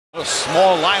A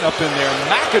small lineup in there.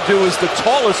 McAdoo is the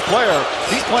tallest player.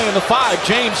 He's playing the 5.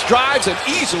 James drives and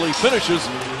easily finishes.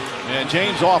 And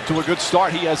James off to a good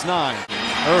start. He has 9.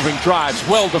 Irving drives,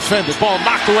 well defended. Ball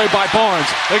knocked away by Barnes.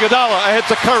 Iguodala ahead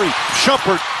to Curry.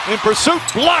 Shumpert in pursuit.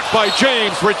 Blocked by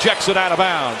James. Rejects it out of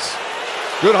bounds.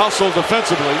 Good hustle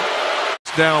defensively.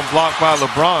 Down blocked by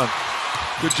LeBron.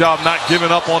 Good job not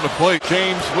giving up on the play.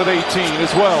 James with 18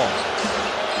 as well.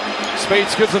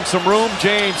 Spades gives him some room.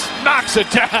 James knocks it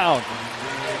down.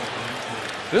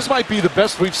 This might be the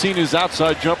best we've seen his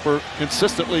outside jumper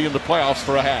consistently in the playoffs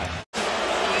for a half.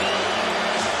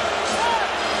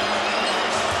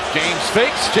 James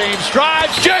fakes, James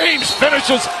drives, James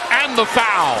finishes, and the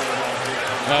foul.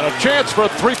 And a chance for a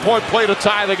three-point play to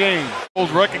tie the game.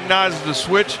 Recognizes the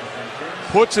switch,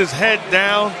 puts his head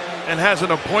down, and has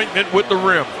an appointment with the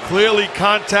rim. Clearly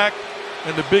contact,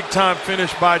 and the big-time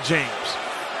finish by James.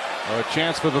 A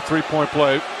chance for the three-point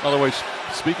play. By the way,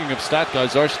 speaking of stat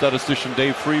guys, our statistician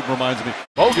Dave Freed reminds me.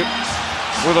 Bogut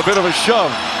with a bit of a shove.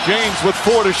 James with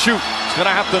 4 to shoot. He's going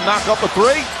to have to knock up a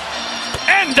 3.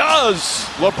 And does!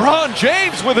 LeBron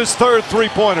James with his 3rd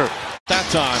three-pointer. That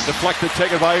time, deflected,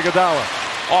 taken by Iguodala.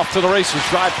 Off to the races,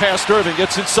 drive past Irving,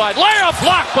 gets inside. Layup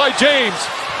blocked by James.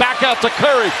 Back out to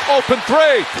Curry, open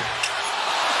 3.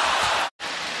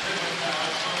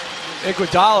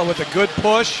 Iguodala with a good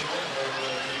push.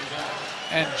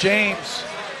 And James,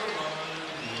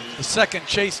 the second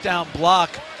chase down block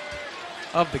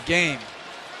of the game.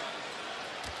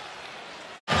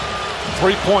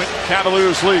 3-point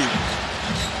Cavaliers lead.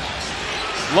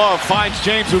 Love finds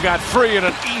James, who got free, and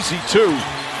an easy 2.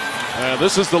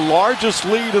 This is the largest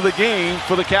lead of the game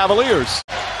for the Cavaliers.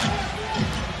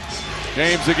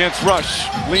 James against Rush.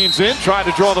 Leans in, tried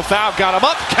to draw the foul, got him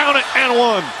up, count it, and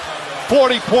 1.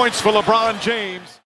 40 points for LeBron James.